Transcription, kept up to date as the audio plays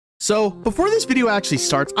So, before this video actually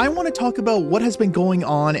starts, I want to talk about what has been going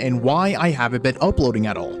on and why I haven't been uploading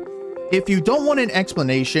at all. If you don't want an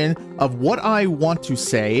explanation of what I want to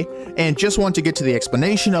say, and just want to get to the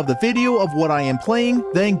explanation of the video of what I am playing,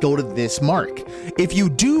 then go to this mark. If you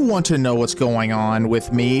do want to know what's going on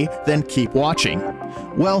with me, then keep watching.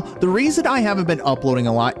 Well, the reason I haven't been uploading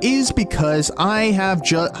a lot is because I have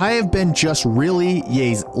been just really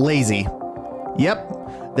lazy. Yep.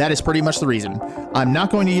 That is pretty much the reason. I'm not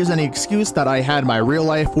going to use any excuse that I had my real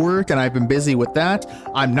life work and I've been busy with that.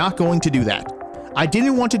 I'm not going to do that. I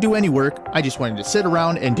didn't want to do any work. I just wanted to sit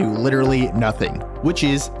around and do literally nothing, which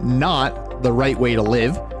is not the right way to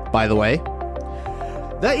live, by the way.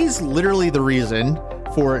 That is literally the reason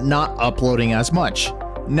for not uploading as much.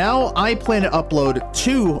 Now I plan to upload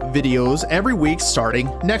 2 videos every week starting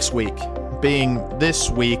next week, being this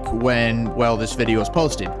week when, well, this video is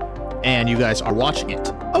posted and you guys are watching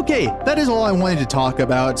it. Okay, that is all I wanted to talk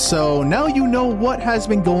about, so now you know what has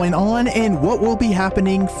been going on and what will be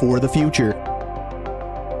happening for the future.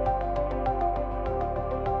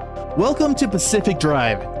 Welcome to Pacific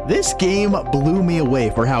Drive. This game blew me away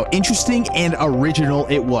for how interesting and original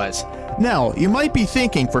it was. Now, you might be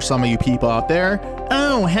thinking for some of you people out there,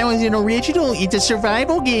 oh, how is it original? It's a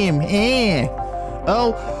survival game, eh?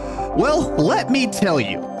 Oh, well, let me tell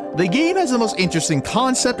you. The game has the most interesting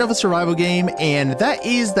concept of a survival game, and that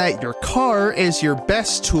is that your car is your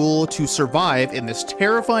best tool to survive in this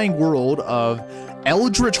terrifying world of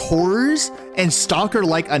eldritch horrors and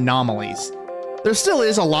stalker-like anomalies. There still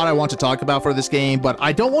is a lot I want to talk about for this game, but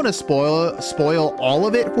I don't want to spoil all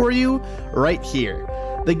of it for you right here.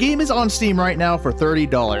 The game is on Steam right now for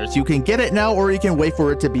 $30. You can get it now or you can wait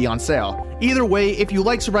for it to be on sale. Either way, if you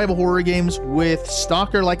like survival horror games with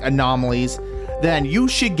stalker-like anomalies, then you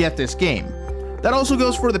should get this game. That also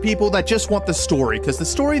goes for the people that just want the story, because the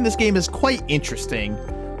story in this game is quite interesting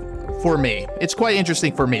for me. It's quite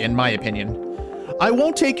interesting for me, in my opinion. I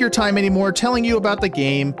won't take your time anymore telling you about the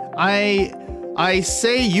game. I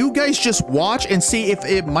say you guys just watch and see if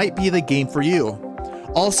it might be the game for you.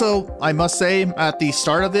 Also, I must say, at the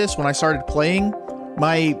start of this, when I started playing,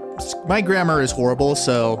 my grammar is horrible,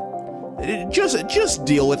 so just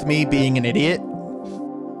deal with me being an idiot.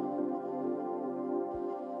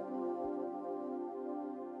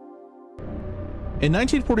 In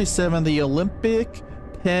 1947, the Olympic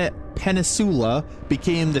Peninsula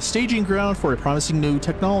became the staging ground for a promising new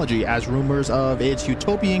technology. As rumors of its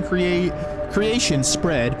utopian creation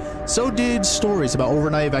spread, so did stories about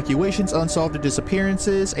overnight evacuations, unsolved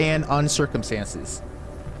disappearances, and uncircumstances.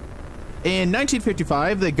 In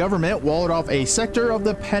 1955, the government walled off a sector of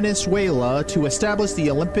the peninsula to establish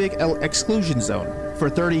the Olympic exclusion zone.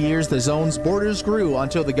 For 30 years, the zone's borders grew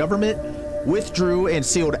until the government withdrew and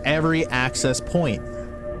sealed every access point.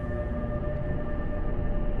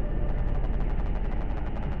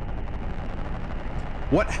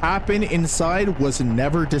 What happened inside was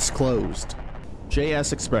never disclosed.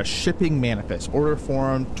 JS Express shipping manifest, order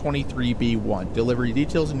form 23B1, delivery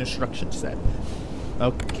details and instruction set.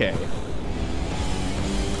 Okay.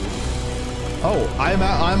 Oh,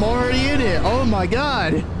 I'm already in it. Oh my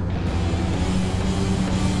god.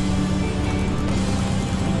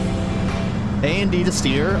 A and D to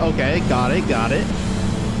steer. Okay, got it.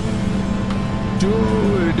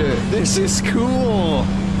 Dude, this is cool.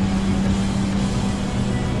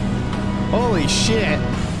 Holy shit.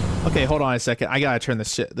 Okay, hold on a second. I gotta turn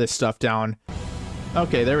this stuff down.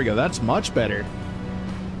 Okay, there we go. That's much better.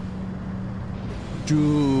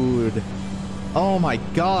 Dude. Oh my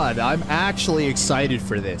god, I'm actually excited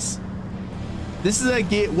for this. This is a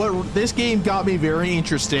game. This game got me very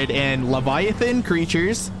interested in Leviathan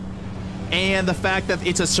creatures. And the fact that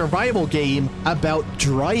it's a survival game about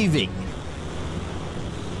driving.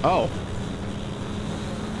 Oh.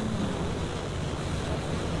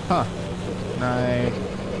 Huh.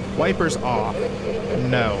 Wipers off.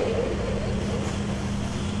 No.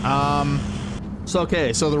 So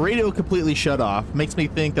the radio completely shut off. Makes me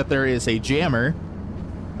think that there is a jammer.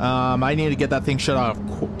 I need to get that thing shut off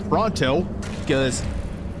pronto, because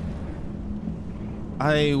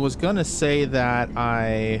I was gonna say that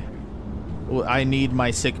I need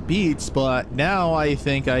my sick beats, but now I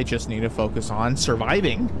think I just need to focus on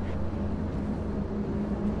surviving.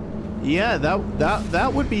 Yeah,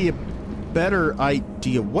 that would be a better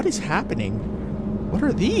idea. What is happening? What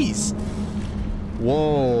are these?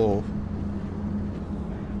 Whoa.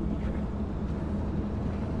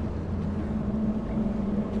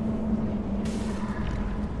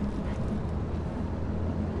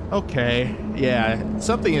 Okay, yeah,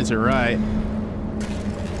 something isn't right.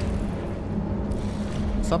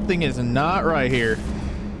 Something is not right here.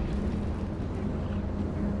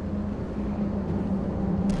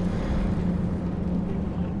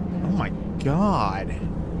 God.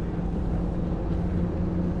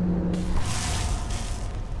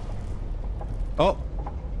 Oh,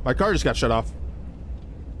 my car just got shut off.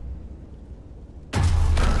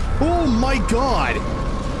 Oh my God.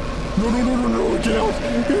 No, no, no, no, no, get out,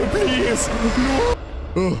 please, no.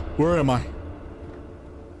 Oh, where am I?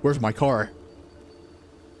 Where's my car?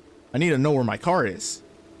 I need to know where my car is.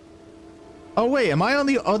 Oh wait, am I on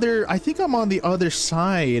the other? I think I'm on the other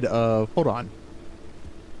side of, hold on.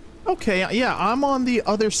 Okay, yeah, I'm on the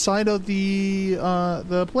other side of the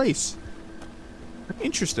place.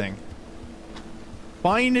 Interesting.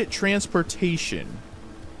 Find transportation.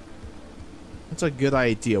 That's a good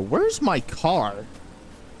idea. Where's my car?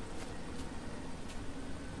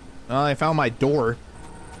 I found my door.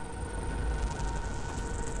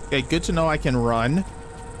 Okay, good to know I can run.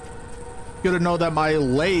 Good to know that my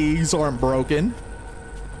legs aren't broken.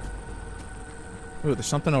 Ooh, there's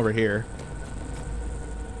something over here.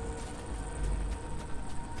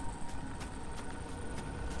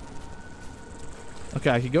 Okay,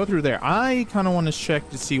 I could go through there. I kind of want to check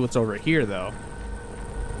to see what's over here, though.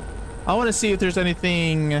 I want to see if there's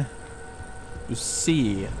anything to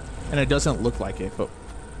see. And it doesn't look like it, but...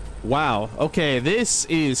 Wow. Okay, this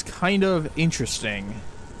is kind of interesting.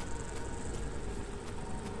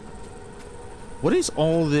 What is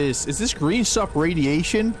all this? Is this green stuff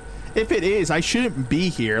radiation? If it is, I shouldn't be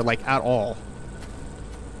here, like, at all.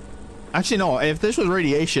 Actually, no. If this was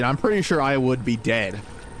radiation, I'm pretty sure I would be dead.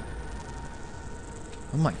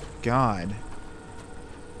 Oh my God.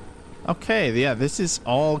 Okay, yeah, this is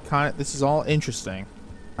all interesting.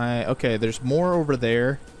 Okay, there's more over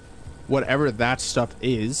there. Whatever that stuff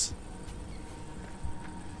is.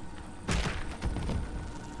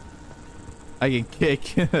 I can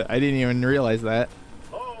kick. I didn't even realize that.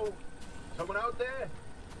 Hello? Someone out there?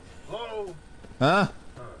 Hello? Huh?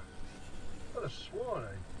 I could have sworn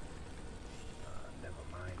never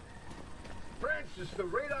mind. Francis, the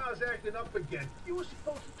radar's acting up again. You were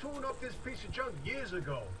supposed to tune up this piece of junk years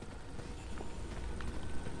ago.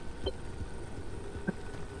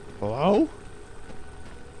 Hello?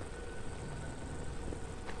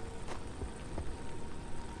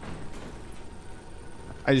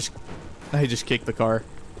 I just kicked the car.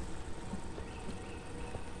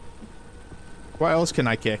 What else can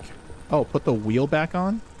I kick? Oh, put the wheel back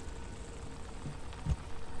on?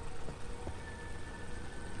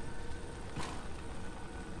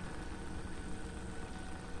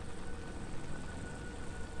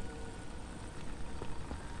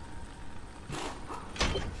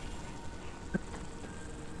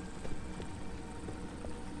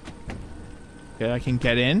 Okay, I can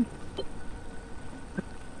get in.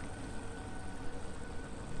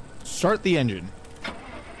 Start the engine.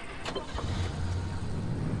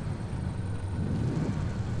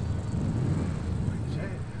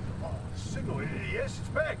 Yes, it's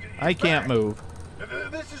back. I can't move.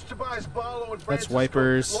 This is Tobias Barlow and That's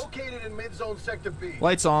wipers. located in mid-zone sector B.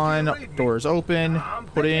 Lights on, doors open,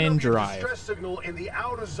 put in drive. Distress signal in the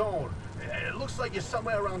outer zone. It looks like you're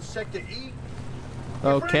somewhere around sector E.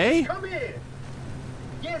 Okay. Francis, come here.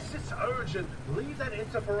 Yes, it's urgent. Leave that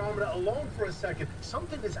interferometer alone for a second.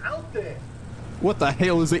 Something is out there. What the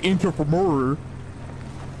hell is an interferometer?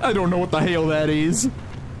 I don't know what the hell that is.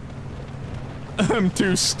 I'm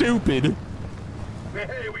too stupid.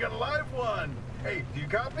 Hey, we got a live one. Hey, do you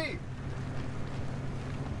copy?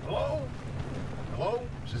 Hello? Hello?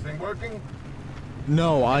 Is this thing working?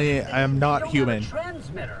 No, I am not human. Have a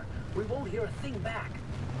transmitter. We won't hear a thing back.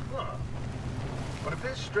 Huh. But if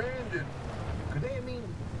they're stranded, could they,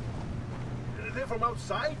 they're from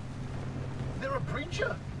outside? They're a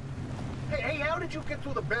breacher? Hey, how did you get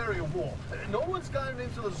through the barrier wall? No one's gotten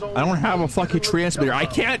into the zone. I don't have a fucking transmitter. I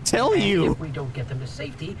can't tell you. If we don't get them to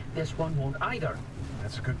safety, this one won't either.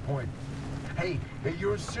 That's a good point. Hey,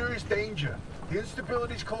 you're in serious danger. The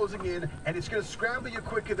instability's closing in, and it's gonna scramble you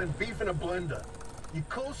quicker than beef in a blender. Your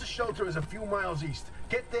closest shelter is a few miles east.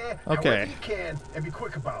 Get there however you can, and be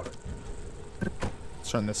quick about it.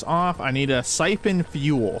 Let's turn this off. I need a siphon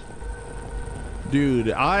fuel. Dude,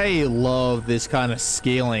 I love this kind of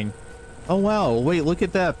scaling. Oh wow, wait, look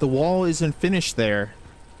at that. The wall isn't finished there.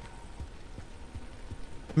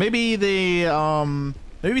 Maybe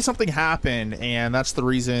maybe something happened and that's the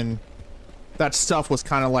reason that stuff was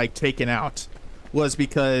kind of like taken out. Was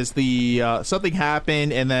because the something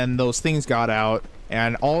happened and then those things got out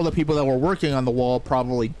and all the people that were working on the wall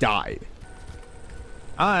probably died.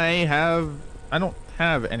 I don't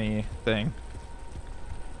have anything.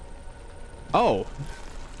 Oh.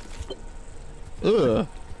 Ugh.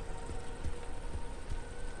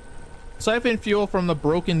 Siphon fuel from the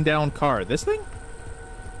broken down car. This thing?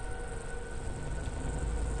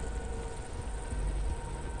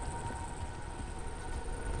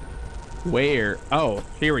 Where? Oh,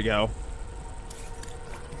 here we go.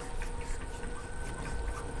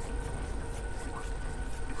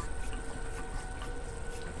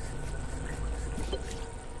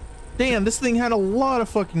 Damn, this thing had a lot of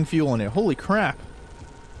fucking fuel in it. Holy crap.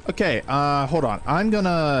 Okay, hold on. I'm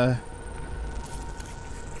gonna...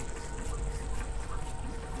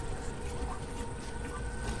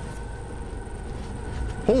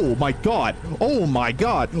 Oh my god. Oh my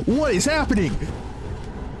god. What is happening?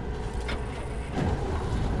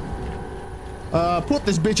 Put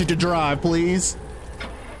this bitch into drive, please.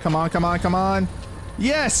 Come on, come on, come on.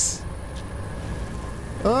 Yes!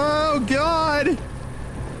 Oh god!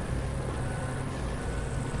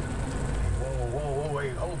 Whoa,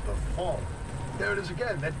 wait, hold the phone. There it is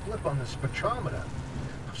again, that blip on the spectrometer.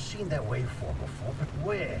 I've seen that waveform before, but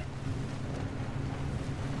where?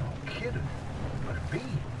 No kidding. Could it be?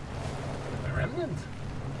 A remnant?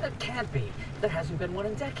 It can't be. There hasn't been one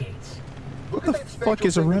in decades. Look What at the that fuck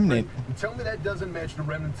is a remnant? And tell me that doesn't match the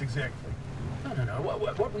remnants exactly. No.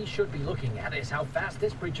 What we should be looking at is how fast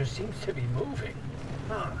this creature seems to be moving.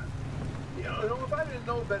 Huh. You know, if I didn't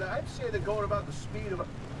know better, I'd say they're going about the speed of a...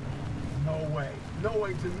 No way. No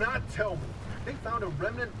way. Do not tell me. They found a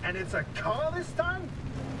remnant and it's a car this time?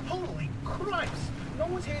 Holy Christ. No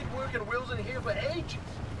one's had working wheels in here for ages.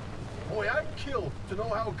 Boy, I'd kill to know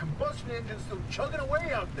how a combustion engine's still chugging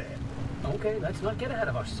away out there. Okay, let's not get ahead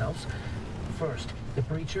of ourselves. First, the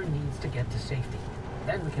breacher needs to get to safety.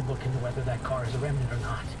 Then we can look into whether that car is a remnant or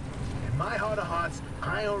not. In my heart of hearts,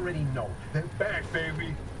 I already know. They're back,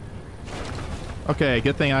 baby. Okay,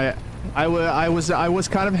 good thing I was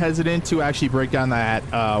kind of hesitant to actually break down that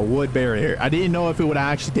wood barrier. I didn't know if it would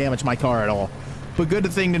actually damage my car at all. But good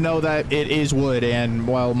thing to know that it is wood, and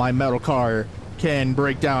well, my metal car can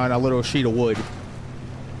break down a little sheet of wood.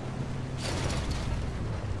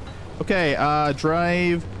 Okay,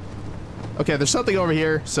 drive. Okay, there's something over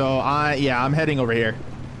here, so I'm heading over here.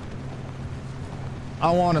 I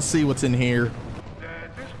want to see what's in here.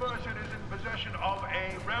 This person is in possession of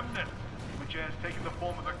a remnant, which has taken the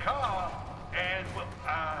form of a car, and will,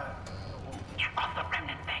 Get off the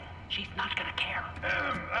remnant thing. She's not gonna care.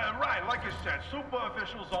 right, like I said, super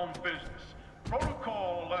officials own business.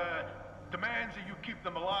 Protocol, demands that you keep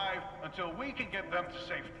them alive until we can get them to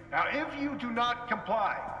safety. Now, if you do not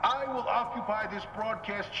comply, I will occupy this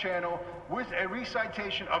broadcast channel with a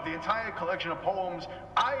recitation of the entire collection of poems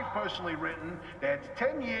I've personally written. That's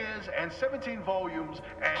 10 years and 17 volumes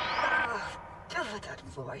and... Cover that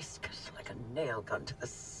voice cuts like a nail gun to the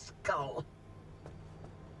skull.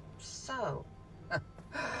 So,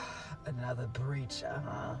 another breacher,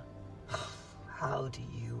 huh? How do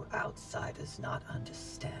you outsiders not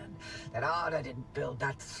understand that Arda didn't build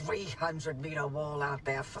that 300-meter wall out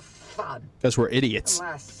there for fun? Because we're idiots.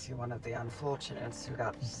 Unless you're one of the unfortunates who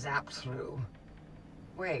got zapped through.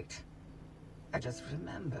 Wait, I just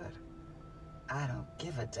remembered. I don't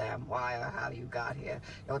give a damn why or how you got here.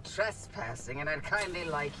 You're trespassing, and I'd kindly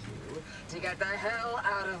like you to get the hell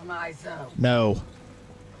out of my zone. No.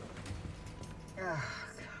 Oh,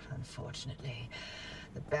 God, unfortunately,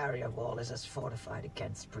 the barrier wall is as fortified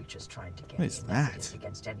against breaches trying to get What is in as it that? is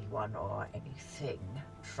against anyone or anything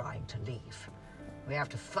trying to leave. We have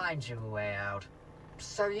to find you a way out.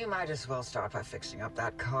 So you might as well start by fixing up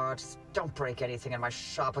that car. Just don't break anything in my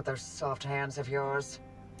shop with those soft hands of yours.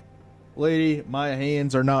 Lady, my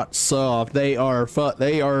hands are not soft. They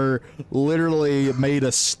are literally made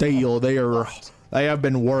of steel. They have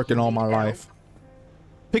been working all my life.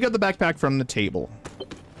 Pick up the backpack from the table.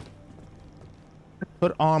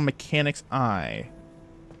 Put on mechanic's eye.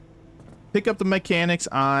 Pick up the mechanic's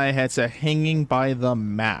eye. It's a hanging by the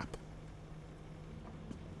map.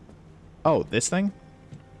 Oh, this thing?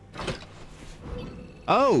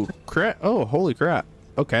 Oh, crap. Oh, holy crap.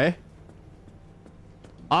 Okay.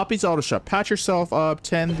 Oppie's auto shop. Patch yourself up.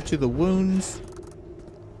 Tend to the wounds.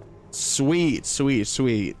 Sweet, sweet,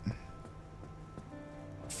 sweet.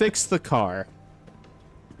 Fix the car.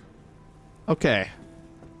 Okay.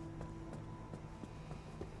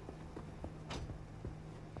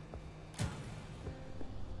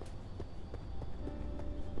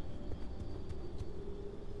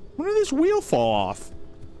 When did this wheel fall off?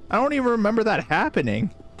 I don't even remember that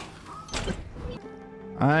happening.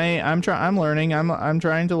 I'm learning. I'm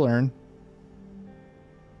trying to learn.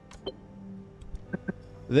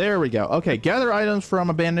 There we go. Okay, gather items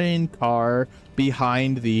from abandoned car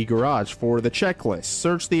behind the garage for the checklist.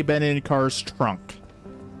 Search the abandoned car's trunk.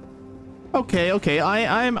 Okay,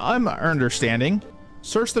 I'm understanding.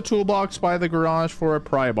 Search the toolbox by the garage for a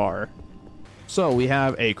pry bar. So we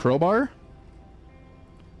have a crowbar.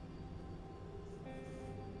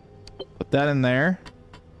 Put that in there.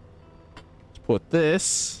 put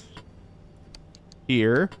this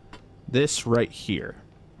here. This right here.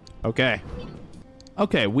 Okay.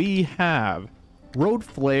 Okay, we have road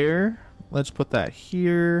flare. Let's put that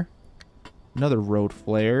here. Another road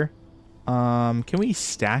flare. Can we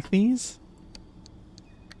stack these?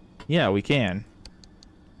 Yeah, we can.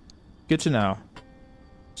 Good to know.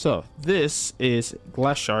 So, this is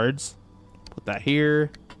glass shards. Put that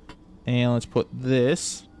here. And let's put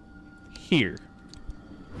this here.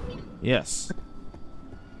 Yes.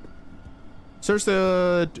 Search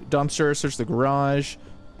the dumpster, search the garage.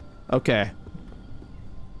 Okay.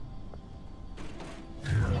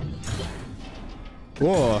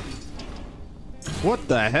 Whoa. What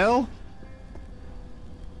the hell?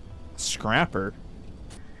 Scrapper.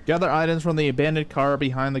 Gather items from the abandoned car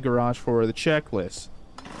behind the garage for the checklist.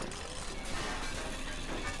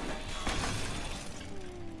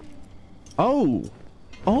 Oh.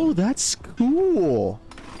 Oh, that's cool.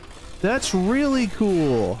 That's really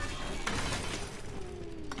cool.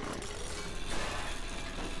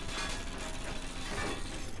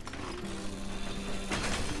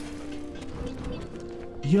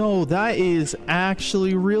 Yo, that is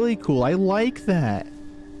actually really cool. I like that.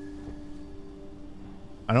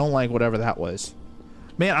 I don't like whatever that was.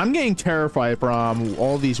 Man, I'm getting terrified from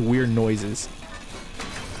all these weird noises.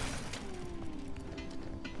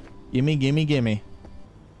 Gimme, gimme, gimme.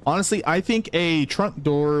 Honestly, I think a trunk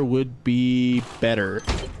door would be better.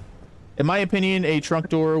 In my opinion, a trunk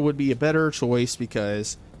door would be a better choice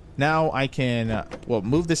because now I can, well,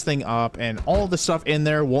 move this thing up and all the stuff in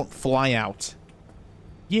there won't fly out.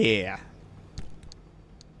 Yeah.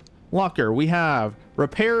 Locker, we have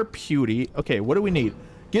repair beauty. Okay, what do we need?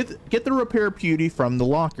 Get the repair beauty from the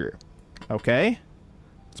locker. Okay.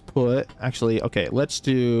 Let's put, actually, okay, let's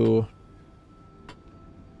do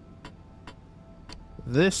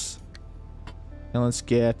this. And let's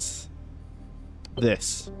get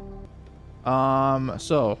this.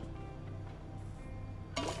 So.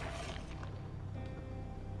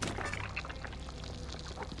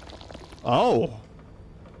 Oh.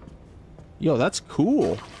 Yo, that's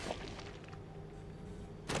cool.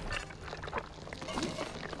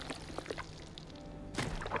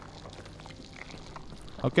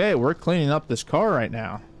 Okay, we're cleaning up this car right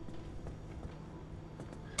now.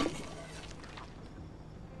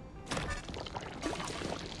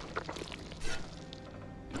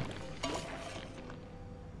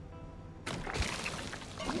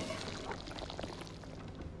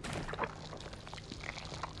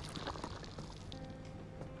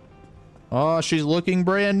 Oh, she's looking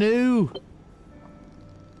brand new.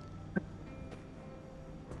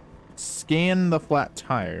 Scan the flat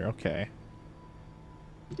tire. Okay.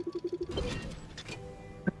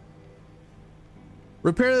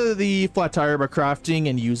 Repair the flat tire by crafting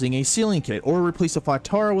and using a sealing kit, or replace a flat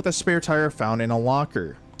tire with a spare tire found in a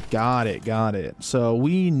locker. Got it, got it. So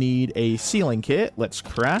we need a sealing kit. Let's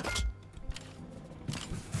craft.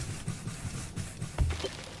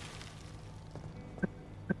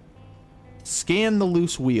 Scan the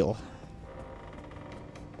loose wheel.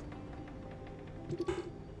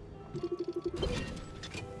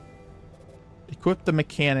 Equip the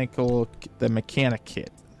mechanic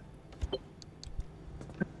kit.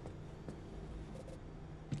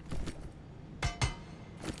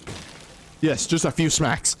 Yes, just a few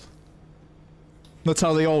smacks. That's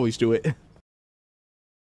how they always do it.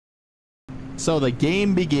 So the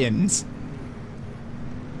game begins.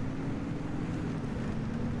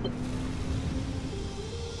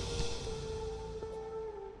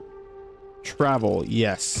 Travel,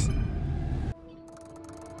 yes.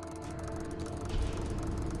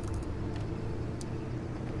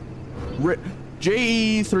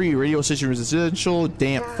 JE3 radio station residential,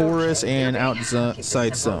 damp forest, and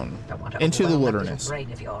outside zone. Into the wilderness.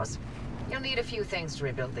 You'll need a few things to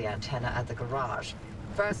rebuild the antenna at the garage.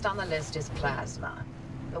 First on the list is plasma.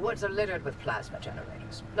 The woods are littered with plasma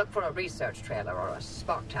generators. Look for a research trailer or a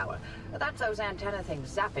spark tower. That's those antenna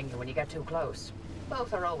things zapping you when you get too close.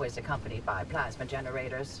 Both are always accompanied by plasma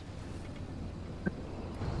generators.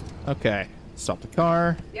 Okay. Stop the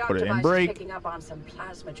car. Put it in brake. Picking up on some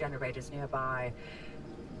plasma generators nearby.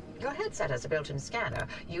 Your headset has a built-in scanner.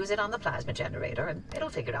 Use it on the plasma generator, and it'll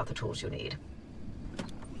figure out the tools you need.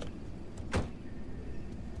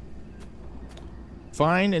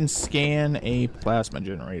 Find and scan a plasma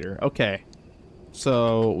generator. Okay.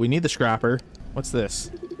 So we need the scrapper. What's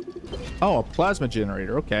this? Oh, a plasma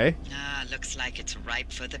generator. Okay. Looks like it's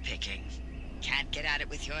ripe for the picking. Can't get at it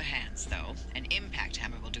with your hands, though. An impact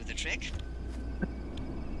hammer will do the trick.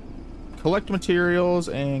 Collect materials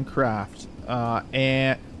and craft.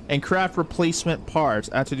 And craft replacement parts.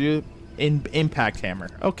 I have to do impact hammer.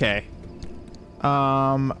 Okay.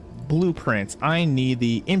 Blueprints. I need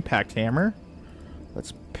the impact hammer.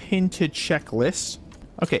 Let's pin to checklist.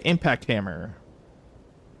 Okay, impact hammer.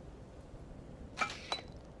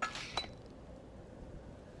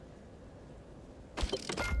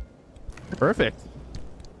 Perfect.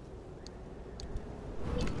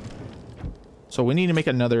 So we need to make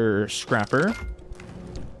another scrapper.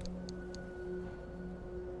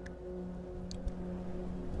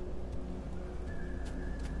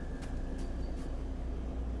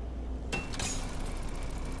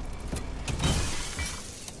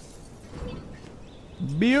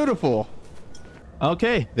 Beautiful.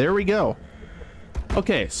 Okay, there we go.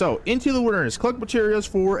 Okay, so into the wilderness, collect materials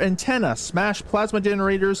for antenna, smash plasma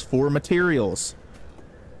generators for materials.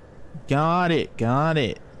 Got it, got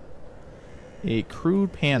it. A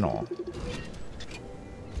crude panel.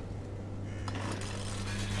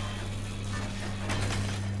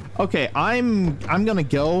 Okay, I'm gonna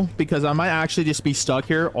go because I might actually just be stuck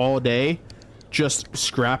here all day, just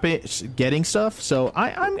scrap it, getting stuff. So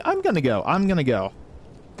I'm gonna go. I'm gonna go.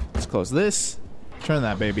 Let's close this. Turn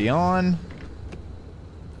that baby on.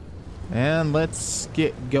 And let's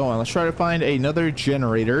get going. Let's try to find another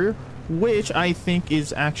generator, which I think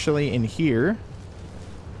is actually in here.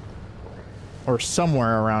 Or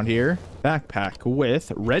somewhere around here. Backpack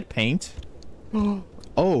with red paint.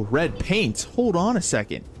 Oh, red paint. Hold on a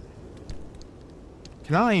second.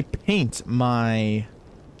 Can I paint my...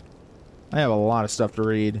 I have a lot of stuff to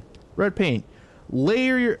read. Red paint.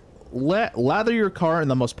 Lather your car in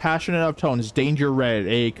the most passionate of tones. Danger red.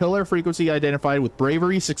 A color frequency identified with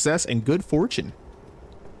bravery, success, and good fortune.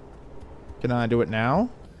 Can I do it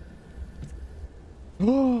now?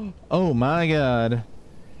 Oh my god.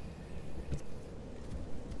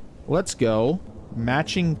 Let's go.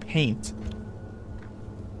 Matching paint.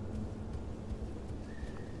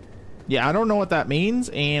 Yeah, I don't know what that means,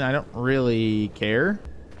 and I don't really care.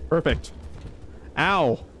 Perfect.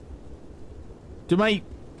 Ow.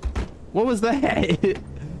 What was that?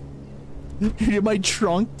 Did my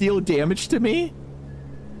trunk deal damage to me?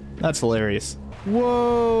 That's hilarious.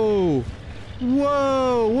 Whoa.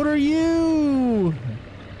 Whoa, what are you?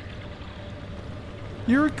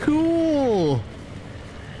 You're cool.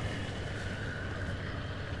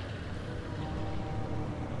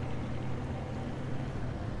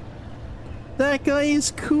 That guy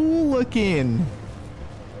is cool looking.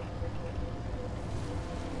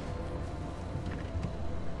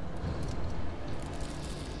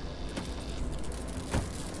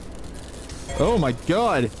 Oh my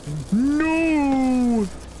god. No.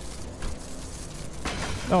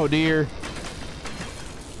 Oh dear.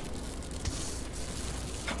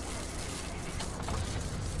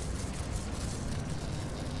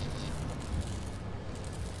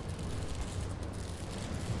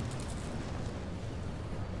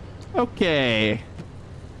 Okay.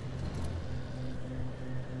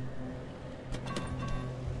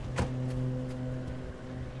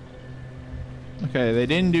 Okay, they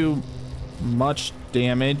didn't do much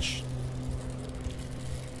damage.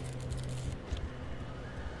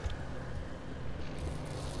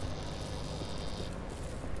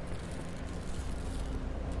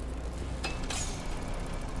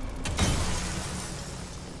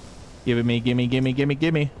 Gimme, gimme, gimme, gimme,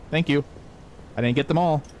 gimme. Thank you. I didn't get them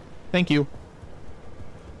all. Thank you.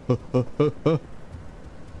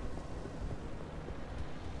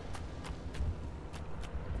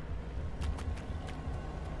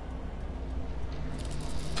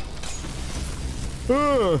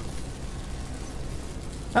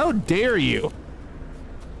 How dare you?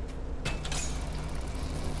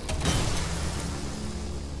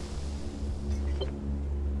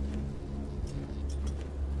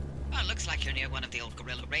 Well, looks like you're near one of the old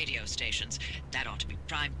guerrilla radio stations. That ought to be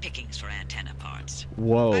prime pickings for antenna parts.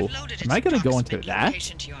 Whoa. I've loaded Am I gonna go into its that?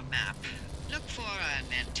 location to your map. Look for an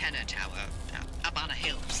antenna tower up on a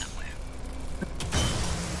hill somewhere.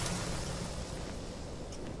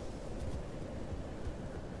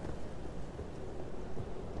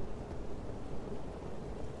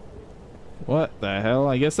 What the hell?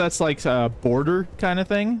 I guess that's like a border kind of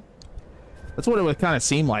thing. That's what it would kind of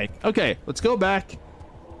seem like. Okay, let's go back.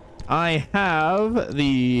 I have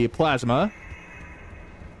the plasma.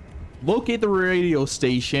 Locate the radio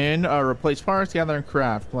station. Replace parts, gather and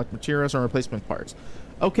craft. Collect materials and replacement parts.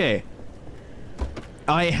 Okay.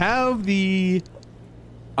 I have the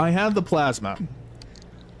plasma.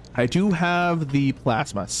 I do have the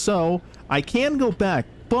plasma. So I can go back,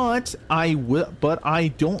 but I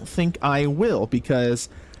don't think I will, because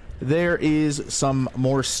there is some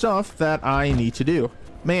more stuff that I need to do.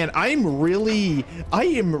 Man, I am really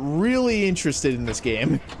interested in this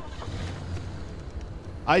game.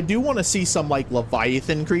 I do want to see some like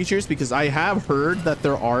Leviathan creatures because I have heard that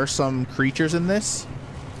there are some creatures in this.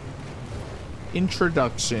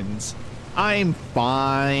 Introductions. I'm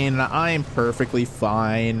fine. I'm perfectly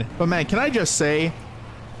fine. But man, can I just say,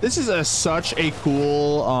 this is such a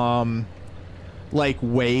cool like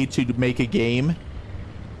way to make a game.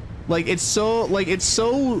 Like it's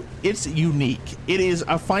unique. It is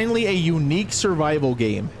finally a unique survival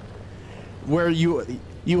game where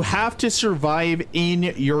you have to survive in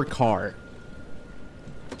your car.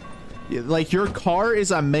 Like your car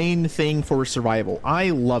is a main thing for survival.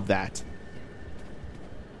 I love that.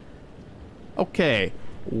 Okay.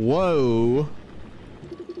 Whoa.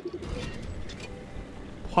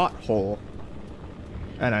 Pothole.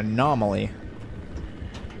 An anomaly.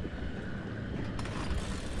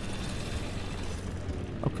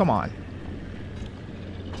 Oh, come on.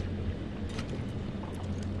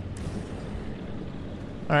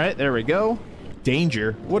 All right, there we go.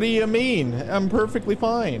 Danger. What do you mean? I'm perfectly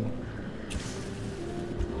fine.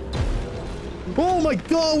 Oh my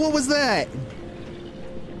God, what was that?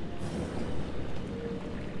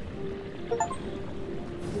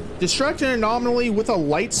 Distract an anomaly with a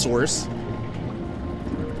light source.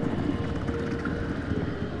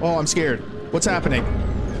 Oh, I'm scared. What's happening?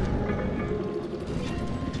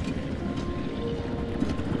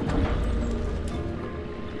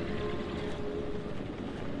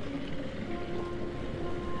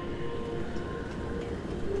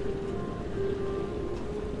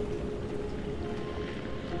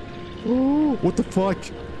 Ooh, what the fuck?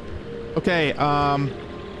 Okay,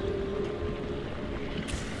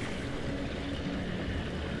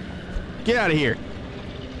 get out of here.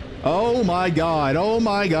 Oh my God. Oh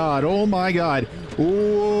my God. Oh my God.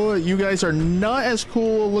 Oh, you guys are not as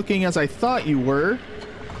cool looking as I thought you were.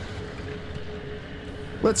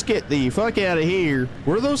 Let's get the fuck out of here.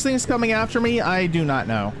 Were those things coming after me? I do not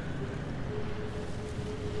know.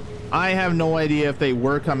 I have no idea if they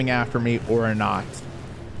were coming after me or not.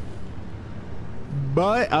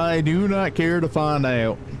 But I do not care to find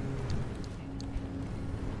out.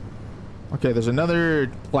 Okay, there's another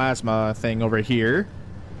plasma thing over here.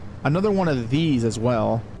 Another one of these as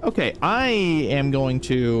well. Okay, I am going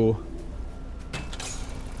to...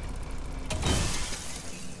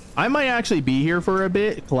 I might actually be here for a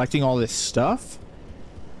bit collecting all this stuff.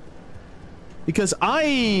 Because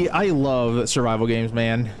I love survival games,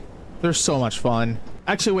 man. They're so much fun.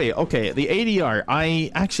 Actually, wait, okay, the ADR. I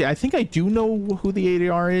think I do know who the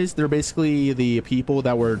ADR is. They're basically the people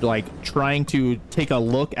that were like trying to take a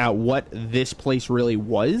look at what this place really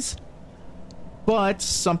was. But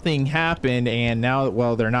something happened and now,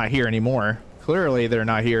 well, they're not here anymore. Clearly, they're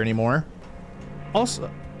not here anymore. Also,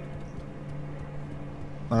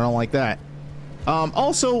 I don't like that.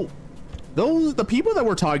 Also, the people that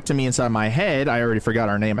were talking to me inside my head, I already forgot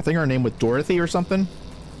her name. I think her name was Dorothy or something.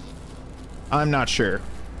 I'm not sure,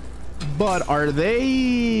 but are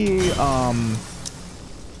they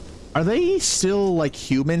still like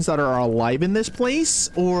humans that are alive in this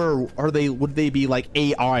place, or would they be like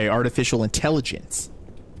AI, artificial intelligence?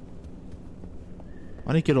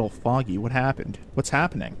 Why did it get all foggy? What happened? What's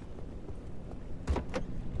happening?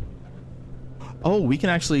 Oh, we can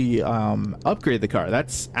actually upgrade the car.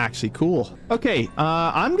 That's actually cool. Okay,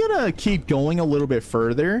 I'm gonna keep going a little bit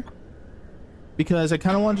further, because I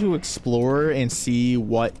kind of want to explore and see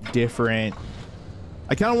what different...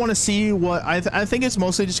 I kind of want to see what... I think it's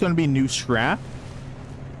mostly just going to be new scrap.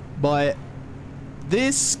 But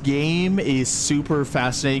this game is super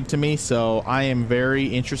fascinating to me, so I am very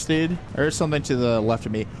interested. There's something to the left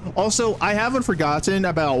of me. Also, I haven't forgotten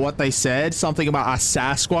about what they said. Something about a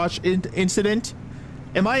Sasquatch incident.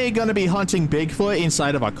 Am I going to be hunting Bigfoot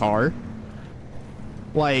inside of a car?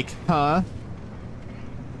 Like, huh?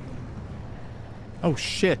 Oh,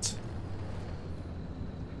 shit.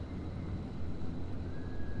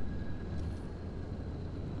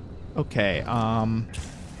 Okay,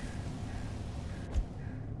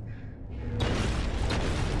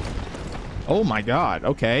 oh my God,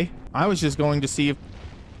 okay. I was just going to see if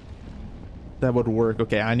that would work.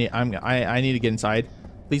 Okay, I need to get inside.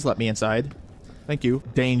 Please let me inside. Thank you.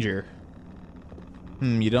 Danger.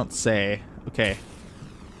 You don't say. Okay.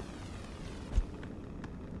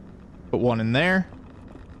 Put one in there.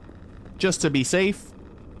 Just to be safe.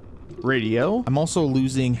 Radio. I'm also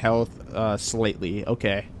losing health slightly.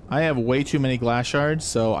 Okay. I have way too many glass shards,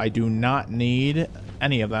 so I do not need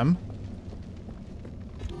any of them.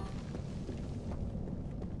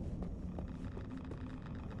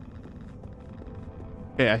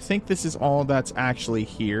 Okay, I think this is all that's actually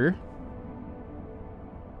here.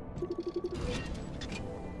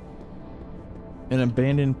 An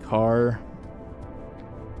abandoned car.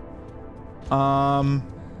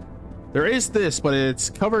 There is this, but it's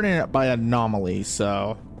covered in it by anomalies,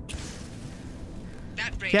 so.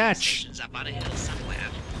 That radio Catch. station's up on a hill somewhere.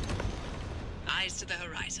 Eyes to the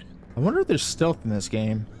horizon. I wonder if there's stealth in this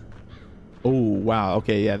game. Oh, wow.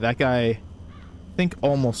 Okay, yeah, that guy, I think,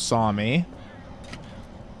 almost saw me.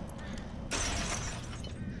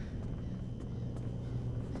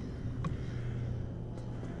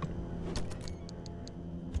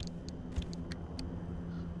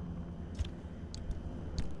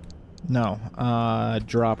 No,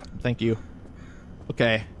 drop. Thank you.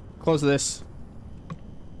 Okay, close this.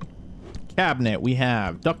 Cabinet, we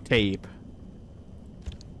have duct tape,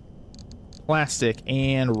 plastic,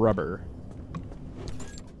 and rubber.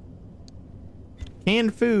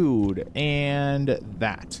 Canned food, and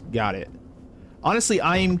that. Got it. Honestly,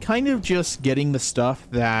 I'm kind of just getting the stuff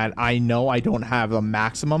that I know I don't have a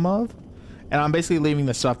maximum of, and I'm basically leaving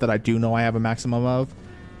the stuff that I do know I have a maximum of.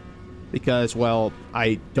 Because, well,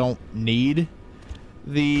 I don't need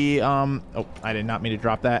the, oh, I did not mean to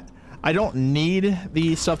drop that. I don't need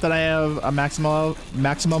the stuff that I have a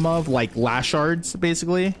maximum of, like lash shards,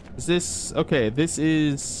 basically. Is this, okay, this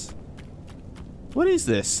is, what is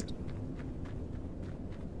this?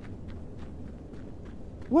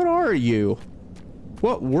 What are you?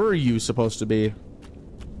 What were you supposed to be?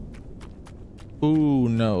 Who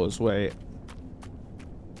knows, wait.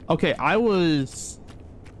 Okay, I was...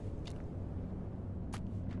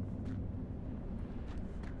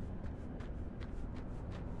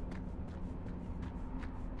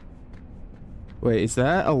 Wait, is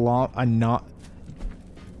that a lot? I'm not.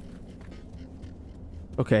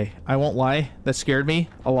 Okay, I won't lie. That scared me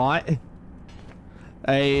a lot.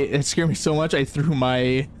 It scared me so much I threw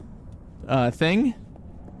my thing.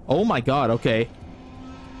 Oh my god, okay.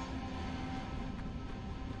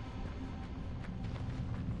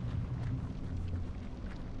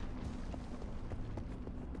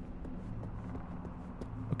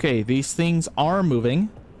 Okay, these things are moving.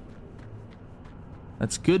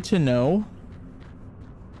 That's good to know.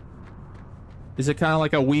 Is it kind of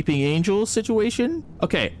like a weeping angel situation?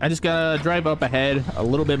 Okay, I just gotta drive up ahead a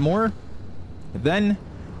little bit more. Then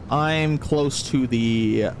I'm close to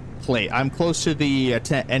the plate. I'm close to the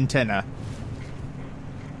antenna.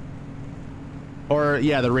 Or,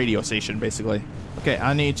 yeah, the radio station, basically. Okay,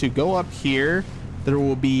 I need to go up here. There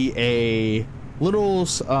will be a little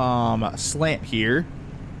slant here.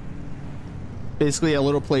 Basically, a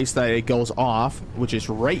little place that it goes off, which is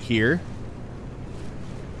right here.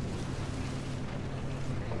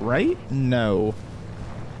 Right? No.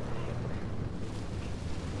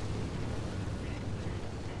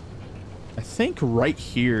 I think right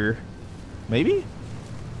here. Maybe?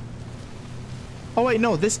 Oh wait,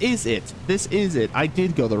 no, this is it. This is it. I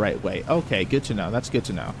did go the right way. Okay, good to know. That's good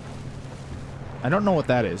to know. I don't know what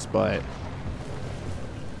that is, but...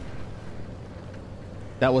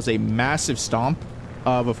 that was a massive stomp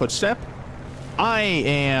of a footstep. I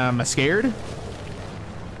am scared.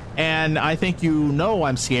 And I think you know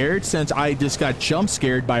I'm scared since I just got jump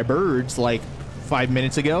scared by birds like 5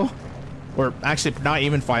 minutes ago. Or actually not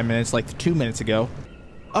even 5 minutes, like 2 minutes ago.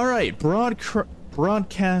 All right,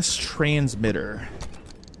 broadcast transmitter.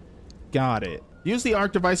 Got it. Use the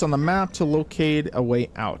ARC device on the map to locate a way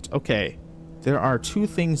out. Okay, there are two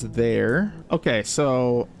things there. Okay,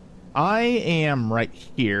 so I am right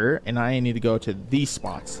here and I need to go to these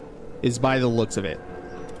spots, is by the looks of it.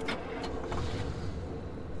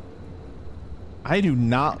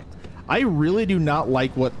 I really do not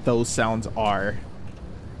like what those sounds are.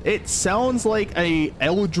 It sounds like a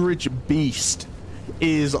eldritch beast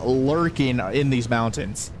is lurking in these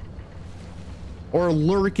mountains. Or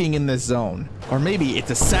lurking in this zone. Or maybe it's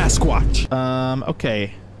a Sasquatch.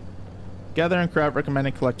 Okay. Gather and craft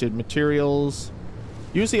recommended collected materials.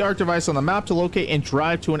 Use the ARC device on the map to locate and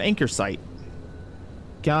drive to an anchor site.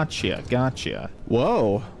 Gotcha, gotcha.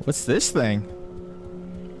 Whoa, what's this thing?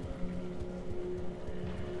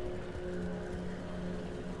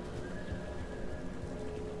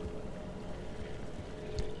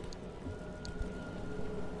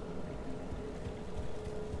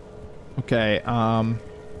 Okay,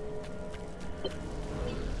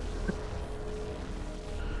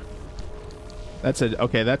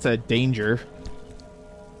 that's a danger.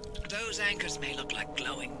 Those anchors may look like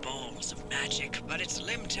glowing balls of magic, but it's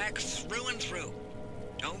limb tech through and through.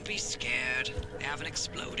 Don't be scared. They haven't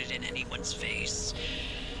exploded in anyone's face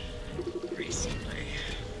recently.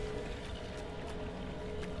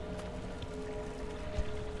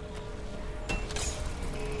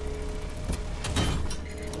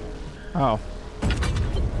 Oh.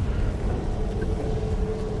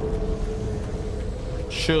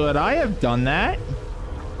 Should I have done that?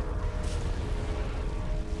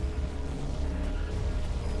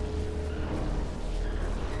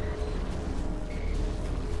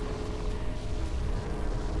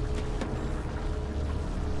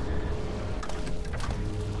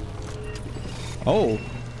 Oh.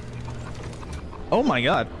 Oh my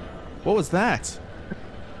god. What was that?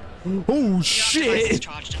 Oh shit! Your device is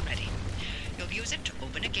charged already. You'll use it to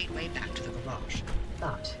open a gateway back to the garage.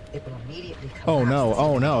 But it will immediately collapse. Oh no,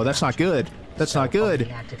 oh no, that's not good. That's not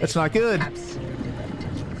good. That's not good. Absolutely ready to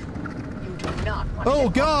leave. You do not want Oh to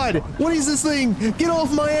get god! caught. What is this thing? Get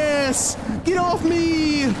off my ass! Get off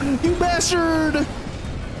me! You bastard!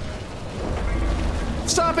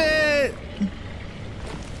 Stop it!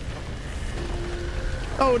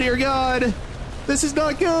 Oh dear god! This is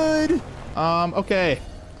not good! Okay.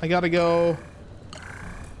 I gotta go.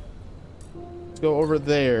 Let's go over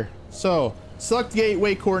there. So, select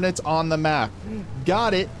gateway coordinates on the map.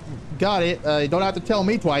 Got it. Got it. You don't have to tell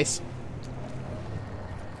me twice.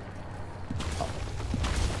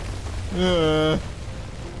 I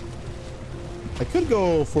could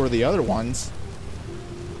go for the other ones.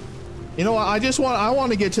 You know what? I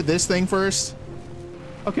want to get to this thing first.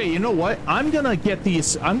 Okay, you know what? I'm gonna get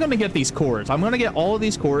these cores. I'm gonna get all of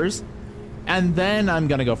these cores, and then I'm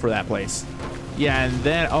gonna go for that place. Yeah, and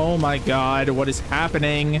then, oh my god, what is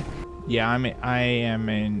happening? Yeah,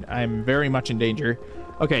 I'm very much in danger.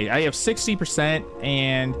 Okay, I have 60%,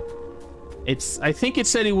 and I think it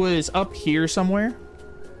said it was up here somewhere.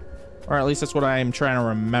 Or at least that's what I'm trying to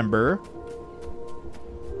remember.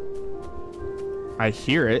 I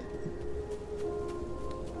hear it.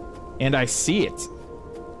 And I see it.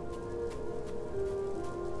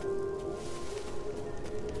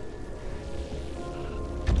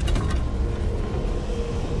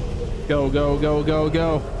 Go, go, go, go,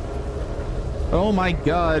 go. Oh my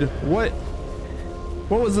god. What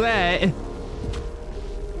was that?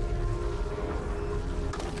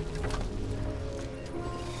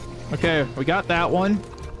 Okay, we got that one.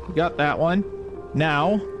 We got that one.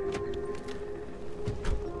 Now,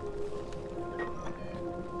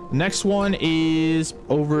 next one is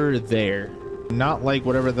over there. Not like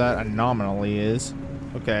whatever that anomaly is.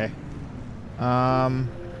 Okay.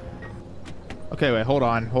 Okay, wait, hold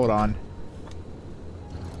on, hold on.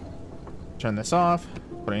 Turn this off.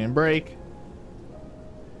 Put it in brake.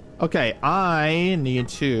 Okay, I need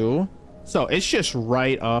to... So, it's just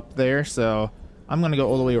right up there, so I'm gonna go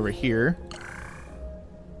all the way over here.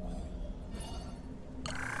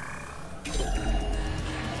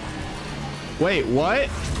 Wait, what?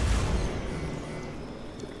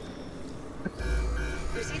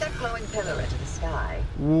 You see that glowing pillar into the sky?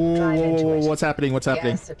 Whoa, Drive into it. what's happening? What's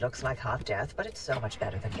happening? Yes, it looks like hot death, but it's so much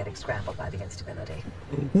better than getting scrambled by the instability.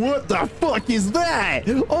 What the fuck is that?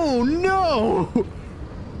 Oh no!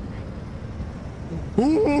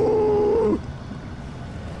 Ooh.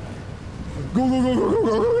 Go, go, go, go, go,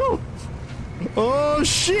 go, go, go! Oh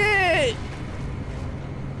shit!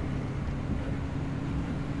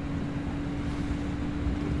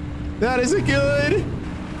 That isn't good!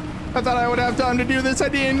 I thought I would have time to do this, I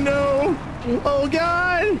didn't know! Oh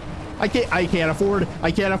god! I can't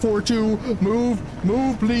afford to move,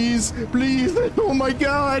 please, please. Oh my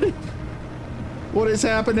god. What is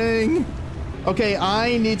happening? Okay,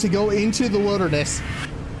 I need to go into the wilderness.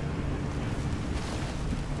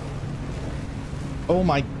 Oh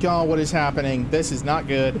my god, what is happening? This is not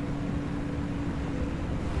good.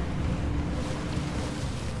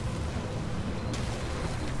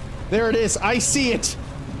 There it is. I see it.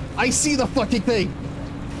 I see the fucking thing.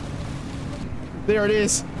 There it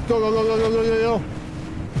is. Go, go, go, go, go, go, go, go.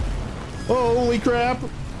 Oh, holy crap.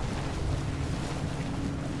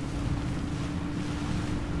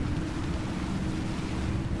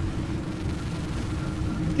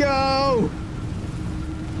 Go.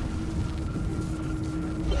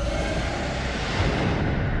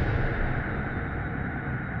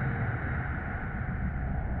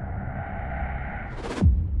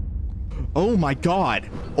 Oh my god.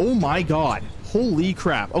 Oh my god. Holy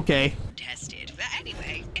crap. Okay. Tested. But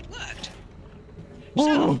anyway, it worked.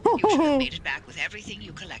 So, you should have made it back with everything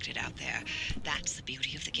you collected out there. That's the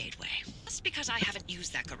beauty of the gateway. Just because I haven't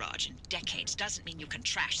used that garage in decades doesn't mean you can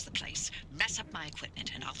trash the place. Mess up my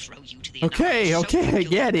equipment and I'll throw you to the Okay, okay, I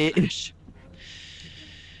get it. Crash.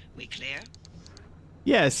 We clear?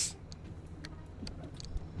 Yes.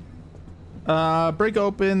 Break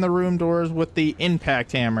open the room doors with the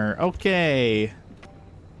impact hammer. Okay.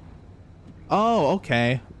 Oh,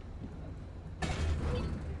 okay.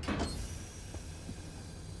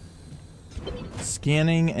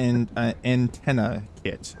 Scanning and antenna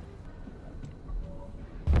kit.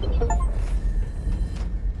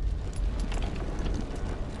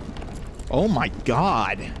 Oh my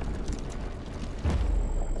god.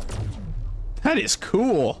 That is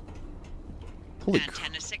cool. Holy crap.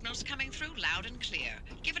 Antenna signals coming through loud and clear.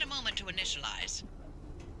 Give it a moment to initialize.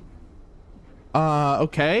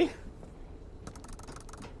 Okay.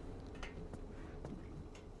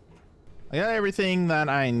 I got everything that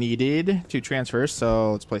I needed to transfer,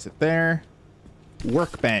 so let's place it there.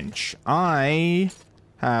 Workbench. Okay,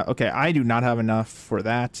 I do not have enough for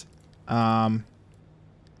that.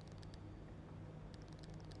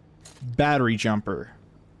 Battery jumper.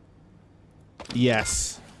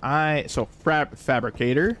 Yes. So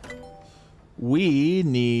fabricator. We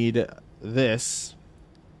need this.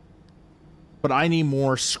 But I need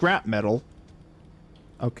more scrap metal.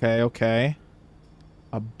 Okay.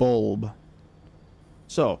 A bulb.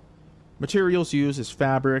 So, materials used is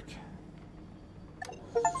fabric.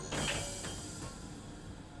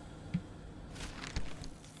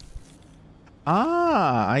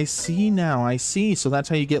 Ah, I see now. I see. So that's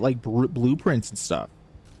how you get like blueprints and stuff.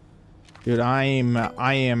 Dude,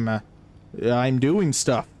 I'm doing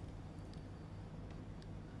stuff.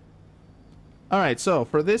 All right, so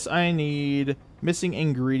for this I need missing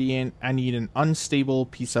ingredient. I need an unstable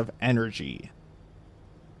piece of energy.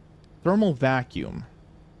 Thermal vacuum.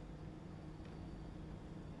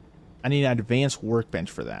 I need an advanced workbench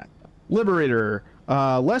for that. Liberator.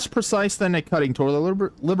 Less precise than a cutting tool,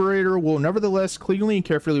 the Liberator will nevertheless cleanly and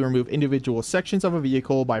carefully remove individual sections of a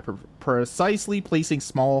vehicle by precisely placing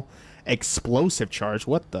small explosive charge.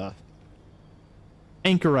 What the?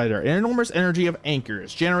 Anchor Rider. An enormous energy of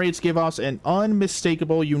anchors give off an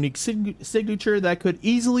unmistakable, unique signature that could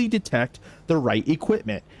easily detect the right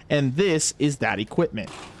equipment. And this is that equipment.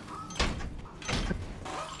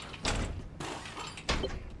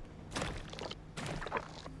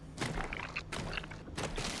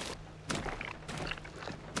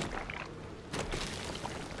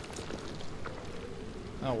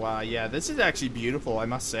 Oh wow, yeah, this is actually beautiful, I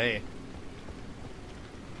must say.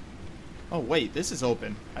 Oh wait, this is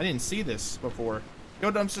open. I didn't see this before.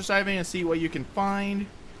 Go dumpster diving and see what you can find.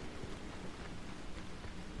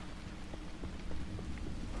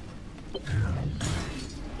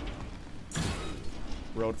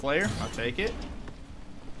 Road flare, I'll take it.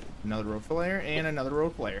 Another road flare and another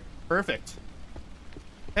road flare. Perfect.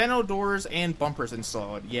 Panel doors and bumpers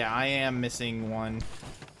installed. Yeah, I am missing one.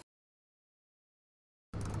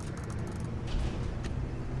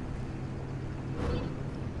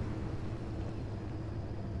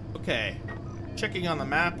 Okay, checking on the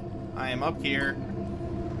map. I am up here.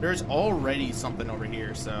 There's already something over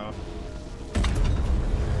here, so.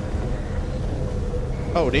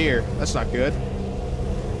 Oh dear, that's not good.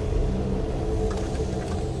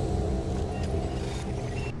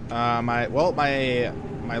 My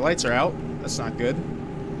lights are out. That's not good.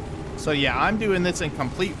 So yeah, I'm doing this in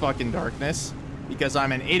complete fucking darkness because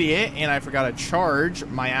I'm an idiot and I forgot to charge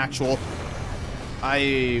my actual.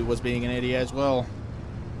 I was being an idiot as well.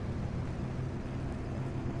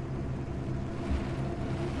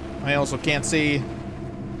 I also can't see.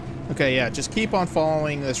 Okay, yeah, just keep on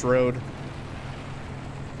following this road.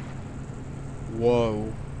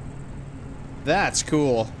 Whoa. That's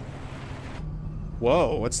cool.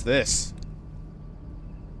 Whoa, what's this?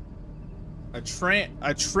 A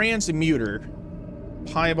transmuter.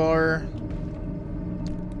 Pi bar.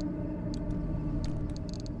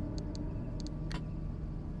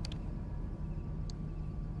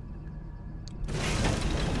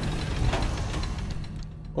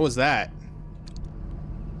 What was that?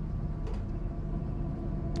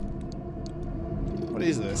 What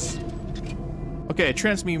is this? Okay,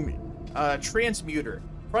 transmuter.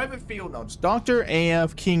 Private field notes. Dr.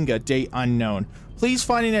 A.F. Kinga, date unknown. Please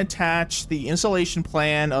find and attach the installation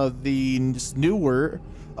plan of these newer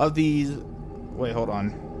Wait, hold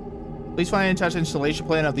on. Please find and attach the installation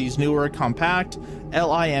plan of these newer compact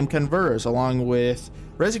LIM converters, along with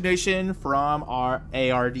resignation from our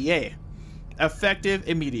ARDA. Effective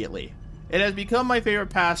immediately. It has become my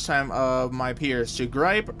favorite pastime of my peers to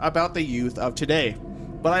gripe about the youth of today,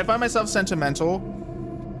 but I find myself sentimental.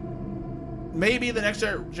 Maybe the next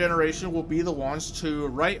generation will be the ones to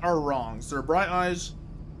right our wrongs. Their bright eyes,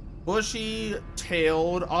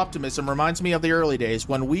 bushy-tailed optimism reminds me of the early days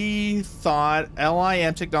when we thought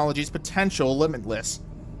LIM technology's potential limitless.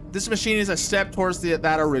 This machine is a step towards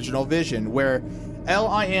that original vision, where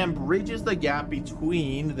LIM bridges the gap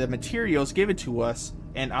between the materials given to us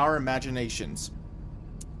and our imaginations.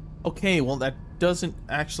 Okay, well that doesn't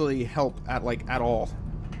actually help at all.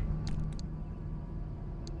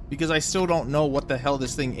 Because I still don't know what the hell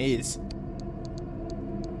this thing is.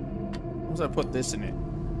 Once I put this in it.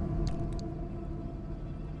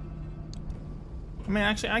 I mean,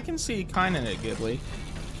 actually, I can see kind of goodly.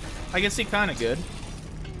 I can see kind of good.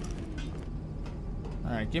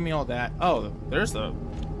 Alright, give me all that. Oh, there's the...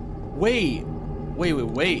 Wait.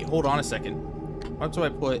 Hold on a second. What do I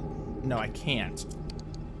put? No, I can't.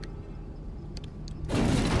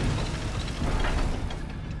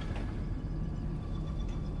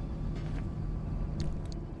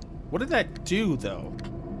 What did that do, though?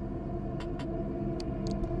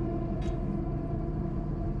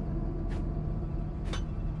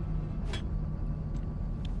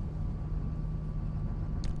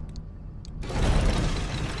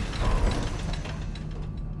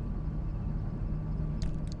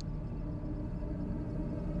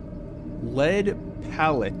 Lead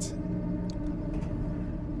pallet.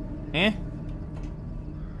 Eh?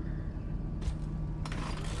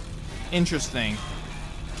 Interesting.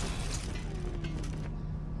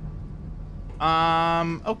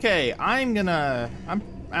 Okay, I'm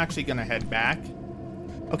actually gonna head back.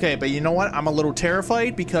 Okay, but you know what? I'm a little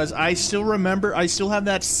terrified because I still have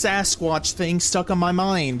that Sasquatch thing stuck on my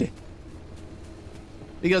mind.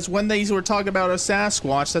 Because when they were talking about a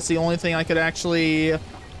Sasquatch, that's the only thing I could actually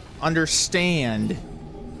understand.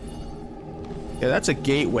 Yeah, that's a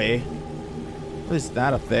gateway. What is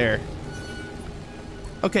that up there?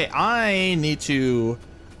 Okay, I'm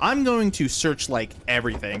going to search like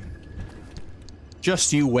everything.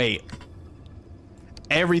 Just you wait.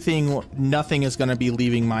 Everything, nothing is gonna be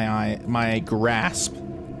leaving my grasp.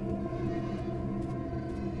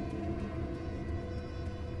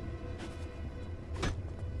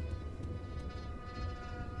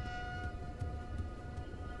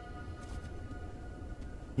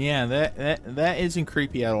 Yeah, that isn't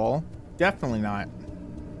creepy at all. Definitely not.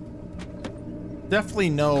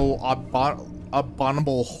 Definitely no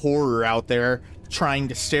abominable horror out there trying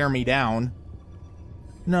to stare me down.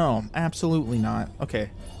 No, absolutely not.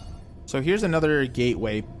 Okay. So here's another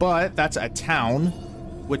gateway, but that's a town,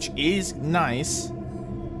 which is nice.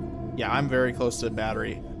 Yeah, I'm very close to the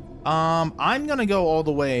battery. I'm gonna go all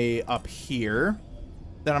the way up here.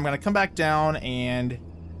 Then I'm gonna come back down and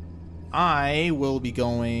I will be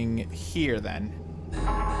going here then.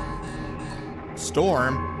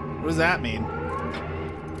 Storm? What does that mean?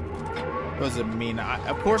 What does it mean?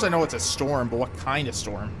 Of course I know it's a storm, but what kind of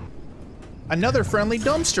storm? Another friendly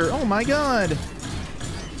dumpster. Oh my god.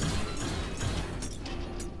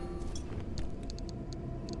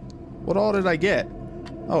 What all did I get?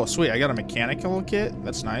 Oh, sweet. I got a mechanical kit.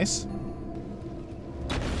 That's nice.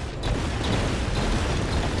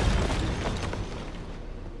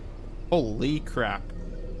 Holy crap.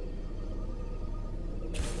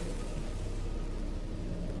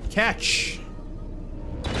 Catch.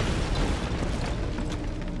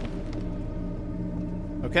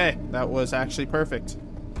 Okay, that was actually perfect.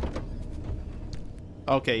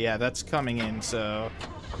 Okay, yeah, that's coming in, so...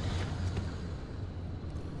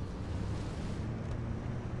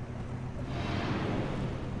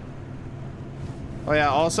 Oh yeah,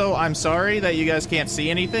 also, I'm sorry that you guys can't see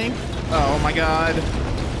anything. Oh my god.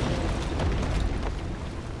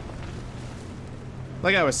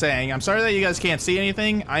 Like I was saying, I'm sorry that you guys can't see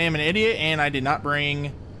anything. I am an idiot, and I did not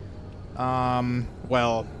bring...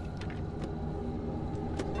 well...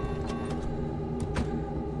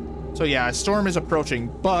 So yeah, a storm is approaching,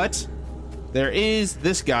 but there is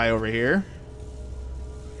this guy over here.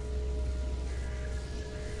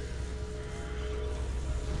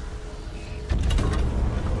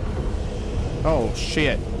 Oh,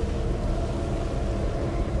 shit.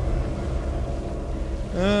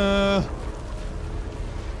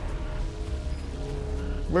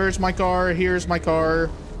 Where's my car? Here's my car.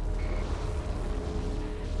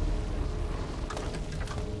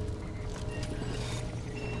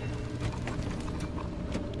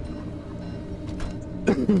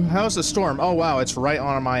 How's the storm? Oh, wow, it's right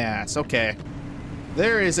on my ass. Okay.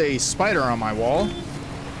 There is a spider on my wall.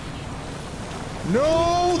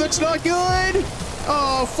 No, that's not good!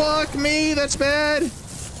 Oh, fuck me, that's bad.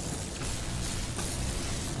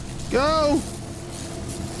 Go!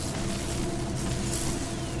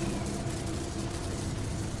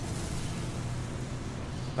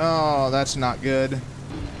 Oh, that's not good.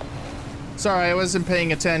 Sorry, I wasn't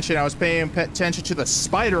paying attention. I was paying attention to the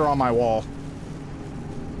spider on my wall.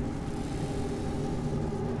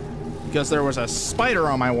 Because there was a spider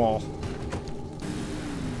on my wall.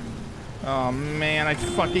 Oh man, I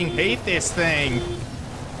fucking hate this thing.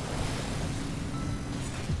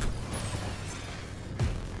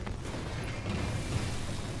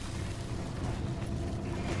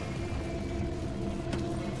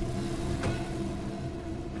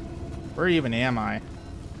 Where even am I?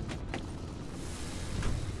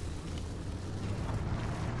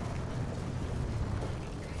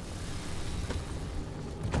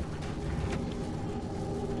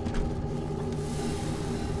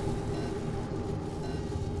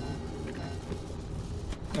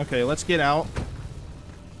 Okay, let's get out.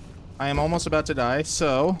 I am almost about to die,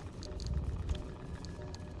 so...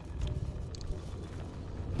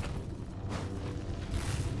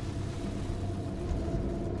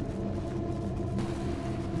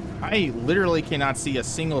 I literally cannot see a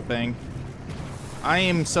single thing. I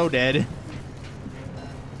am so dead.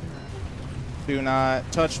 Do not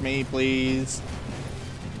touch me, please.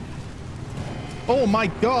 Oh my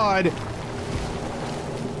god!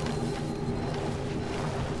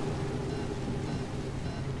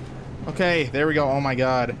 Okay, there we go. Oh my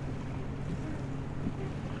god.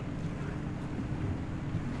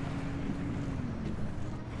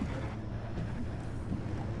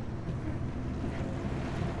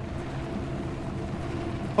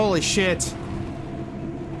 Holy shit.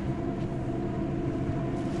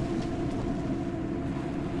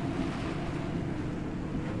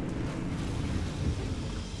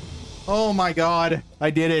 Oh my god, I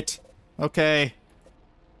did it. Okay.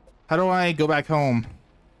 How do I go back home?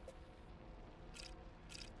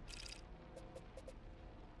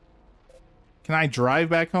 Can I drive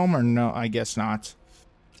back home or no? I guess not.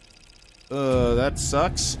 That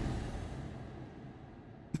sucks.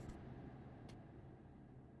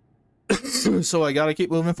 So I gotta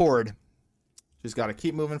keep moving forward. Just gotta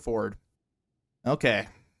keep moving forward. Okay.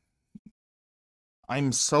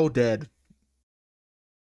 I'm so dead.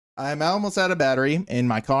 I'm almost out of battery in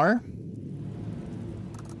my car.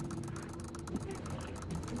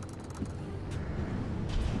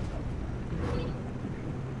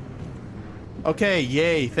 Okay,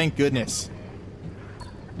 yay, thank goodness.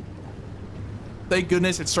 Thank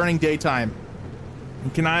goodness it's turning daytime.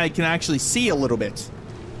 And I can actually see a little bit.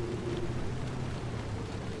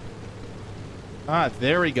 Ah,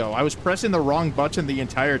 there we go. I was pressing the wrong button the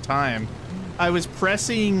entire time. I was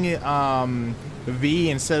pressing V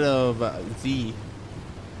instead of Z.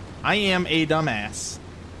 I am a dumbass.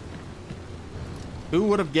 Who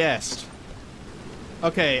would have guessed?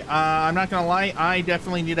 Okay, I'm not gonna lie, I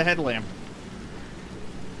definitely need a headlamp.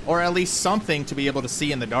 Or at least something to be able to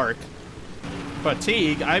see in the dark.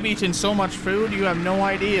 Fatigue? I've eaten so much food, you have no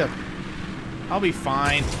idea. I'll be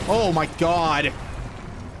fine. Oh my god.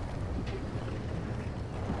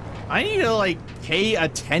 I need to, like, pay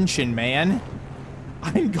attention, man.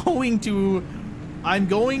 I'm going to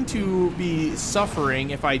be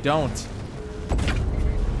suffering if I don't.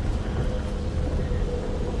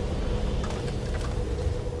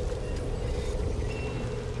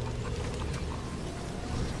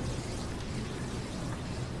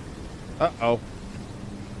 Uh-oh.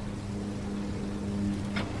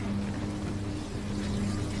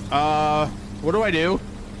 What do I do?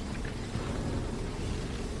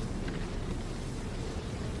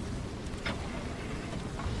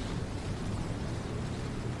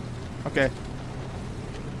 Okay.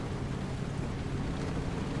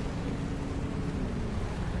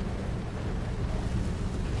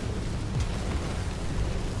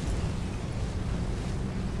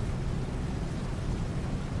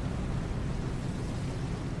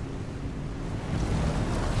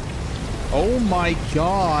 Oh my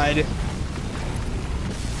god.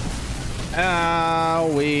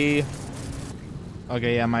 Owie.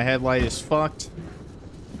 Okay, yeah, my headlight is fucked.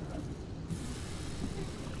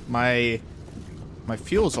 My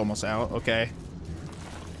fuel's almost out. Okay.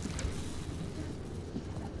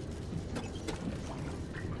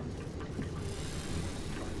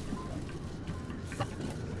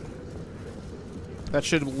 That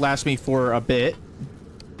should last me for a bit.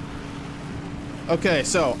 Okay,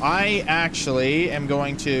 so I actually am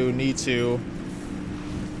going to need to...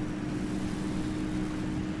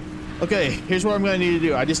 Okay, here's what I'm going to need to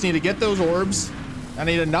do. I just need to get those orbs. I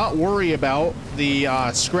need to not worry about the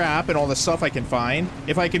scrap and all the stuff I can find.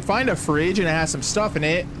 If I can find a fridge and it has some stuff in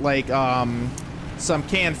it, like some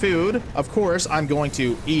canned food, of course, I'm going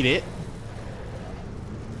to eat it.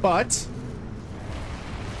 But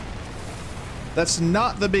that's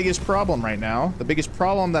not the biggest problem right now. The biggest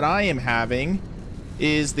problem that I am having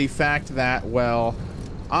is the fact that, well,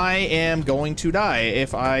 I am going to die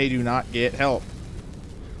if I do not get help.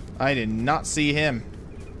 I did not see him.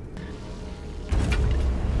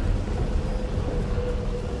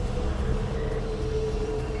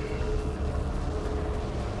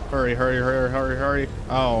 Hurry, hurry, hurry, hurry, hurry.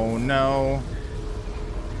 Oh, no.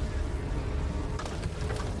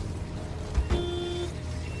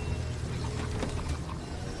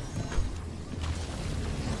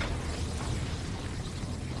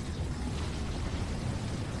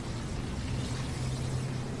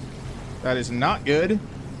 That is not good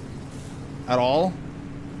at all.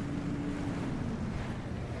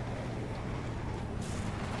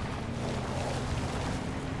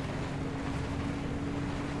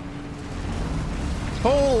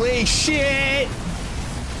 Holy shit!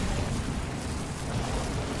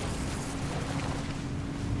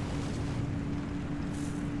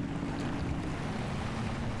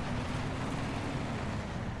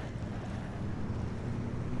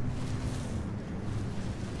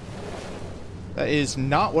 That is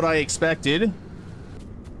not what I expected.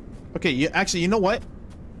 Okay, actually, you know what?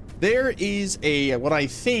 There is what I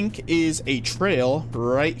think is a trail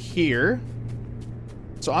right here.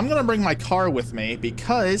 So I'm gonna bring my car with me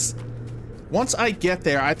because once I get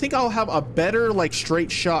there, I think I'll have a better, like,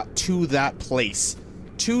 straight shot to that place.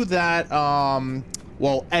 To that,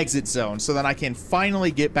 well, exit zone. So that I can finally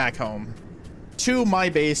get back home to my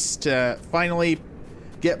base to finally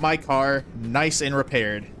get my car nice and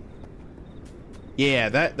repaired. Yeah,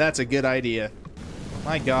 that's a good idea.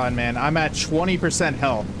 My God, man, I'm at 20%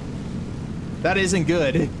 health. That isn't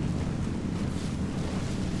good.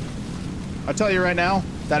 I'll tell you right now,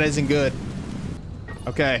 that isn't good.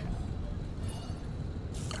 Okay.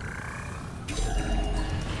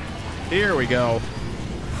 Here we go.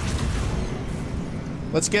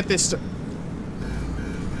 Let's get this.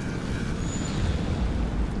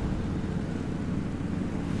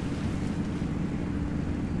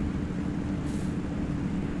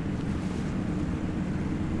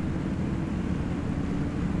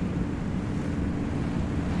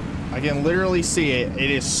 I can literally see it. It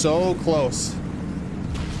is so close.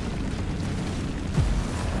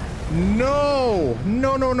 No!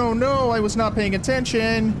 No, no, no, no! I was not paying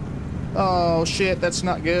attention. Oh, shit. That's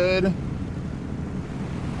not good.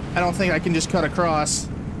 I don't think I can just cut across.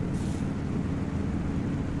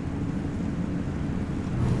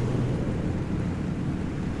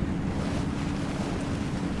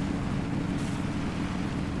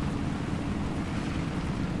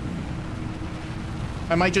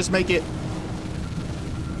 I might just make it.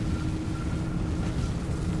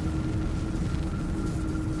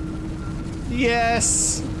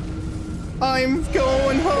 Yes! I'm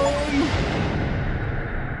going home!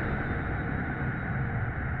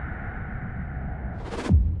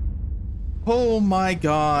 Oh my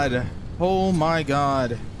God. Oh my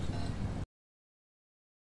God.